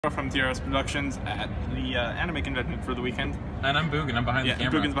From TRS Productions at the anime convention for the weekend. And I'm Bugen, I'm behind the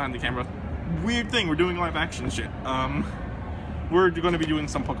camera. Bugen's behind the camera. Weird thing, we're doing live action shit. We're going to be doing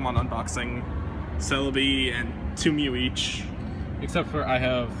some Pokemon unboxing. Celebi and 2 Mew each. Except for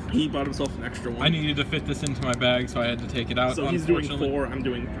he bought himself an extra one. I needed to fit this into my bag, so I had to take it out. So he's doing 4, I'm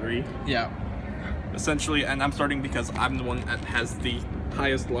doing 3. Yeah. Essentially, and I'm starting because I'm the one that has the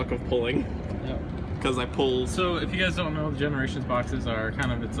highest luck of pulling. Yep. Because I pulled... So, if you guys don't know, the Generations boxes are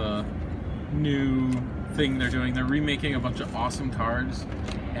kind of, it's a new thing they're doing. They're remaking a bunch of awesome cards,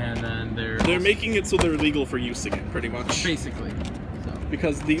 and then they're making it so they're legal for use again, pretty much. Basically. So.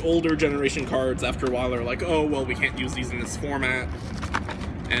 Because the older generation cards, after a while, are like, oh, well, we can't use these in this format.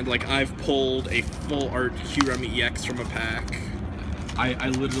 And, like, I've pulled a full art Kyurem EX from a pack. I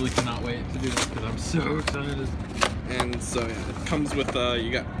literally cannot wait to do this, because I'm so excited. And so yeah, it comes with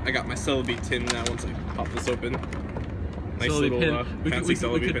I got my Celebi tin now once I pop this open. Nice Celebi little fancy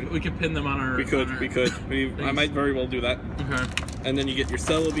Celebi pin. We could pin them on our... We could. I might very well do that. Okay. And then you get your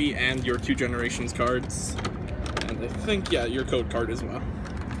Celebi and your 2 Generations cards. And I think, yeah, your code card as well.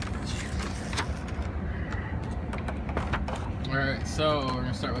 Alright, so we're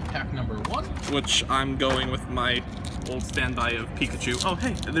gonna start with pack number 1. Which I'm going with my old standby of Pikachu. Oh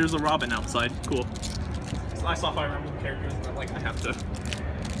hey, there's a Robin outside. Cool. I saw Fire Emblem characters, and I'm like, I have to.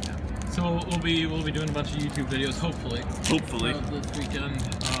 So we'll be doing a bunch of YouTube videos, hopefully. Hopefully. This weekend,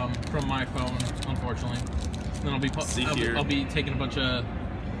 from my phone, unfortunately. And then I'll be taking a bunch of.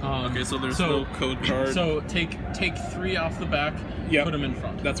 Okay, so there's no code card. So take 3 off the back. Yep. Put them in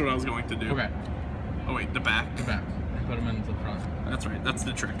front. That's what I was going to do. Okay. Oh wait, the back. The back. And put them in the front. That's right. That's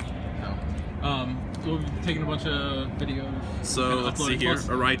the trick. So, we'll be taking a bunch of videos. So let's see here.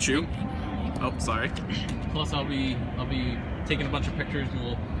 A Raichu. Oh, sorry. Plus, I'll be taking a bunch of pictures,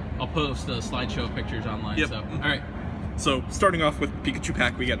 and I'll post a slideshow of pictures online. Yep. So, all right. So starting off with Pikachu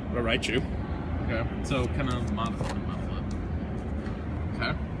pack, we get a Raichu. Okay. So kind of modify.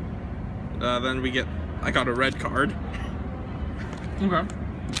 Okay. Then I got a red card. Okay.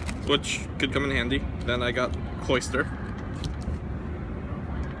 Which could come in handy. Then I got Cloyster.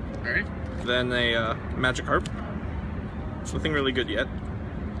 All right. Then a Magikarp. Nothing really good yet.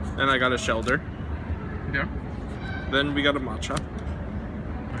 Then I got a Shelder. Yeah. Then we got a Matcha.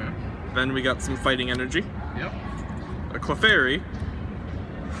 Okay. Then we got some Fighting Energy. Yep. A Clefairy.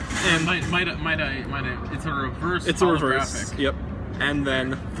 And might I? It's a reverse. It's a reverse. Yep. And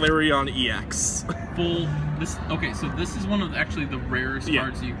then Flareon EX. Okay, so this is one of actually the rarest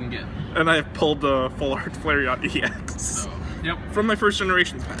cards you can get. And I have pulled the full art Flareon EX. So, yep. From my first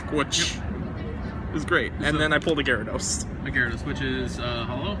Generations pack, which is great. And then I pulled a Gyarados. A Gyarados, which is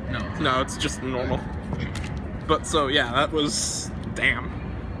hollow? No, it's just normal. But so yeah, that was damn.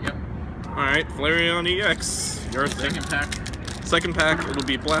 Yep. Alright, Flareon EX. Yours there. Second pack. Second pack, it'll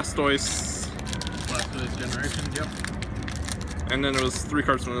be Blastoise. Blastoise Generation, yep. And then it was 3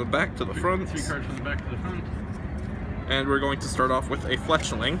 cards from the back to the front. 3 cards from the back to the front. And we're going to start off with a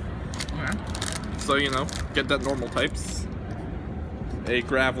Fletchling. Okay. So, you know, get that normal types. A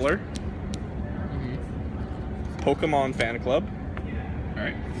Graveler. Pokemon Fan Club.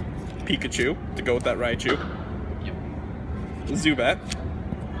 Alright. Pikachu, to go with that Raichu. Yep. Zubat.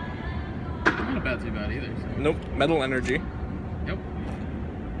 Not a bad Zubat either. So. Nope. Metal Energy. Yep.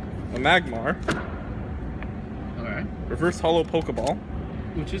 A Magmar. Okay. Reverse Hollow Pokeball.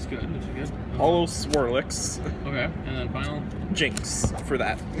 Which is good, Hollow Swirlix. Okay, and then final? Jinx, for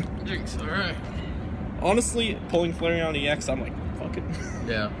that. Jinx, alright. Honestly, pulling Flareon EX, I'm like, fuck it.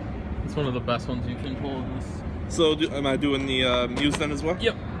 Yeah. It's one of the best ones you can pull in this. So, am I doing the Mews then as well?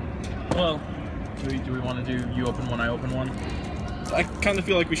 Yep. Well, do we want to do you open one, I open one? I kind of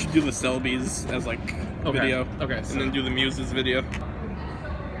feel like we should do the Celebi's as like video. Okay. And then do the Mews's video.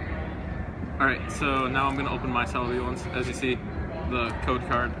 Alright, so now I'm going to open my Celebi ones, as you see, the code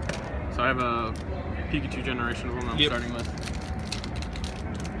card. So I have a Pikachu Generation one I'm starting with.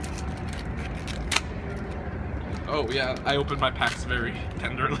 Oh yeah, I opened my packs very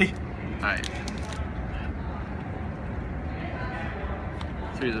tenderly. Alright.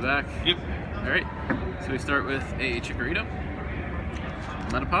 3 to the back. Yep. Alright, so we start with a Chikorita,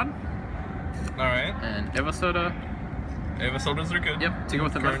 Metapod. Alright. And Evosoda. Evosodas are good. Yep, to go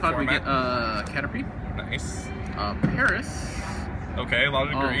with the Metapod we get Caterpie. Nice. Paris. Okay, a lot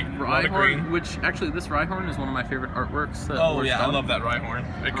of green. Rhyhorn, a lot of green. Which actually this Rhyhorn is one of my favorite artworks. Oh yeah, I love that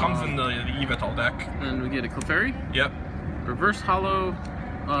Rhyhorn. It comes in the Evital deck. And we get a Clefairy. Yep. Reverse Hollow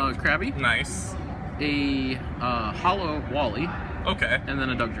Krabby. Nice. A Hollow Wally. Okay. And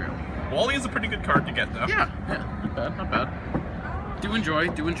then a Dugtrio. Wally is a pretty good card to get though. Yeah, not bad. Do enjoy.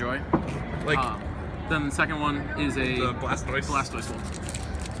 Like Then the second one is a the Blastoise. Blastoise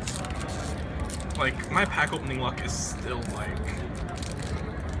one. like, my pack opening luck is still like,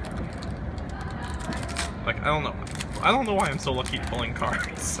 I don't know. I don't know why I'm so lucky pulling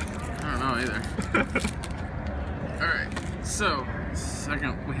cards. I don't know either. Alright, so,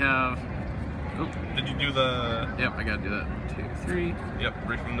 second we have... Oh. Did you do the... Yep, I gotta do that. 1, 2, 3. Yep,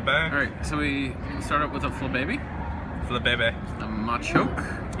 right from the back. Alright, so we start up with a Flababy. Flababy. A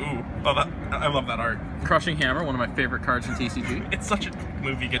Machoke. Ooh, oh, that, I love that art. Crushing Hammer, one of my favorite cards in TCG. It's such a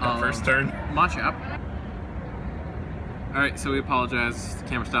movie get the first turn. Machop. Alright, so we apologize. The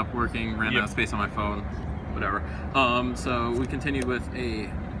camera stopped working, ran out of space on my phone. Whatever. So we continued with a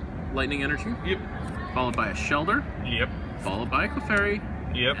Lightning Energy. Yep. Followed by a Shelder. Yep. Followed by a Clefairy.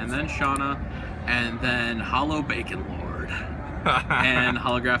 Yep. And then Shauna. And then Hollow Bacon Lord. And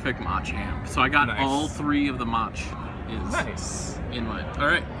holographic Machamp. So I got all 3 of the Mach is in mine.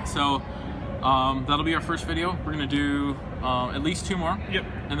 Alright, so that'll be our first video. We're gonna do at least 2 more. Yep.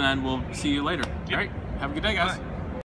 And then we'll see you later. Yep. Alright, have a good day, guys. Bye.